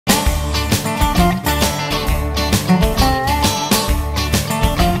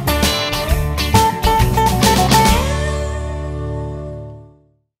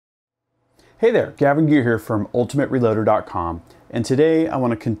Hey there, Gavin Gear here from UltimateReloader.com, and today I want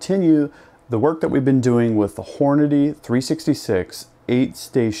to continue the work that we've been doing with the Hornady 366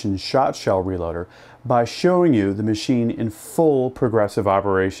 8-station Shotshell reloader by showing you the machine in full progressive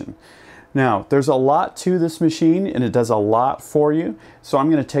operation. Now, there's a lot to this machine and it does a lot for you, so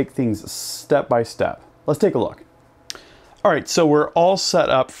I'm going to take things step by step. Let's take a look. Alright, so we're all set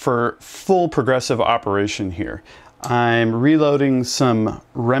up for full progressive operation here. I'm reloading some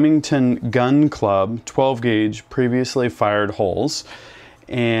Remington Gun Club 12 gauge previously fired holes,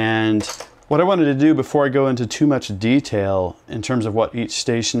 and what I wanted to do before I go into too much detail in terms of what each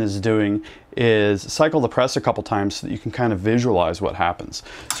station is doing is cycle the press a couple times so that you can kind of visualize what happens.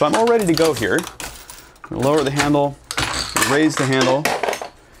 So I'm all ready to go here. I'm going to lower the handle, raise the handle,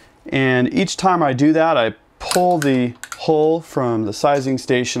 and each time I do that I pull the hole from the sizing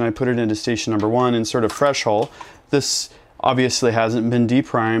station, I put it into station number 1, insert a fresh hole. This obviously hasn't been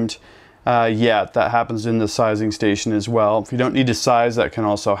deprimed yet. That happens in the sizing station as well. If you don't need to size, that can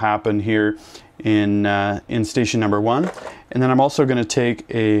also happen here in station number 1. And then I'm also going to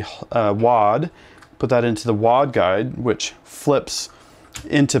take a wad, put that into the wad guide, which flips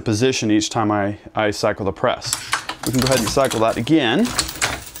into position each time I cycle the press. We can go ahead and cycle that again.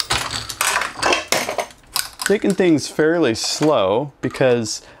 Taking things fairly slow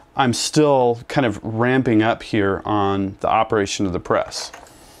because I'm still kind of ramping up here on the operation of the press.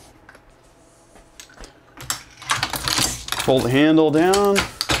 Fold the handle down,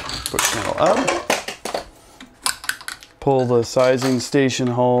 push the handle up, pull the sizing station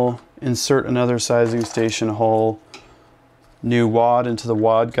hole, insert another sizing station hole, new wad into the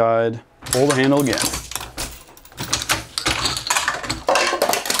wad guide, pull the handle again.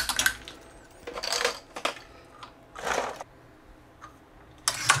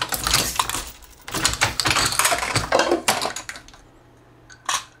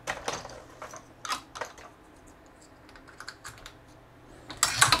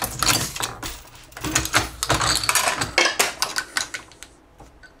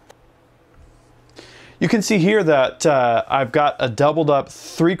 You can see here that I've got a doubled up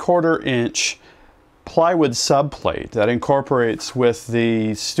 3/4 inch plywood subplate that incorporates with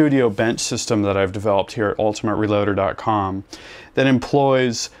the studio bench system that I've developed here at UltimateReloader.com that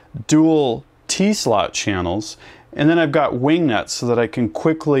employs dual T-slot channels, and then I've got wing nuts so that I can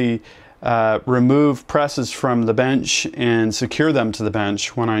quickly remove presses from the bench and secure them to the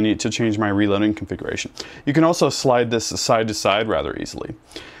bench when I need to change my reloading configuration. You can also slide this side to side rather easily.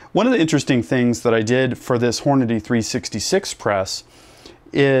 One of the interesting things that I did for this Hornady 366 press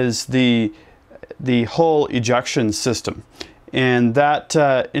is the hull ejection system, and that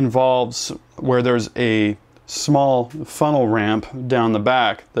involves where there's a small funnel ramp down the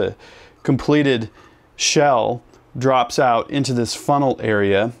back. The completed shell drops out into this funnel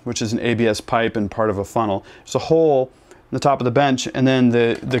area, which is an ABS pipe and part of a funnel. There's a hole in the top of the bench, and then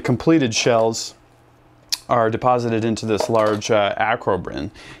the completed shells are deposited into this large acro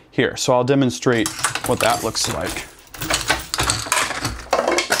bin here. So I'll demonstrate what that looks like.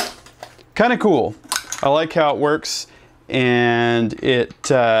 Kind of cool. I like how it works, and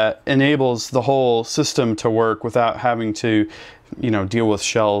it enables the whole system to work without having to, deal with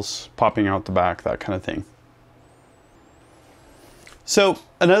shells popping out the back, that kind of thing. So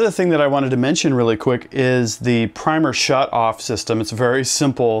another thing that I wanted to mention really quick is the primer shut-off system. It's a very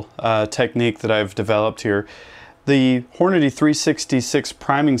simple technique that I've developed here. The Hornady 366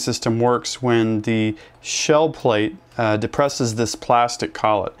 priming system works when the shell plate depresses this plastic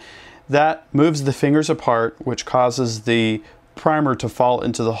collet. That moves the fingers apart, which causes the primer to fall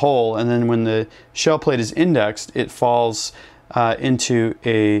into the hole, and then when the shell plate is indexed, it falls into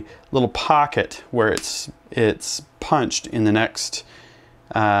a little pocket where it's punched in the next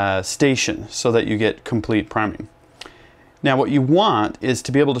station so that you get complete priming. Now what you want is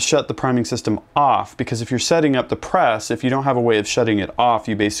to be able to shut the priming system off, because if you're setting up the press, if you don't have a way of shutting it off,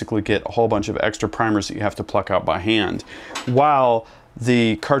 you basically get a whole bunch of extra primers that you have to pluck out by hand while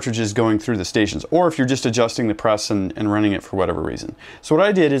the cartridge is going through the stations, or if you're just adjusting the press and running it for whatever reason. So what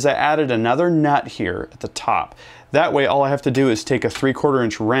I did is I added another nut here at the top. That way all I have to do is take a 3/4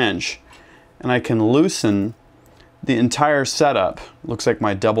 inch wrench and I can loosen the entire setup. Looks like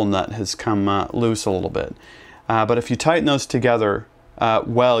my double nut has come loose a little bit. But if you tighten those together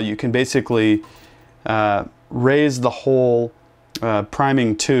well, you can basically raise the whole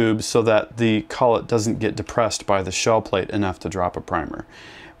priming tube so that the collet doesn't get depressed by the shell plate enough to drop a primer.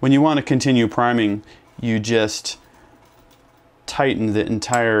 When you want to continue priming, you just tighten the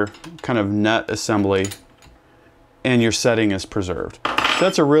entire kind of nut assembly and your setting is preserved. So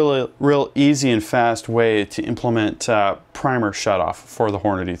that's a real easy and fast way to implement primer shutoff for the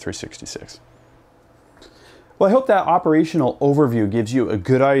Hornady 366. Well, I hope that operational overview gives you a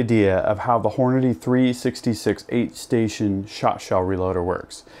good idea of how the Hornady 366 8-station Shotshell reloader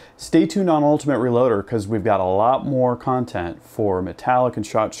works. Stay tuned on Ultimate Reloader because we've got a lot more content for metallic and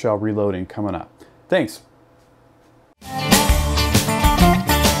shotshell reloading coming up. Thanks.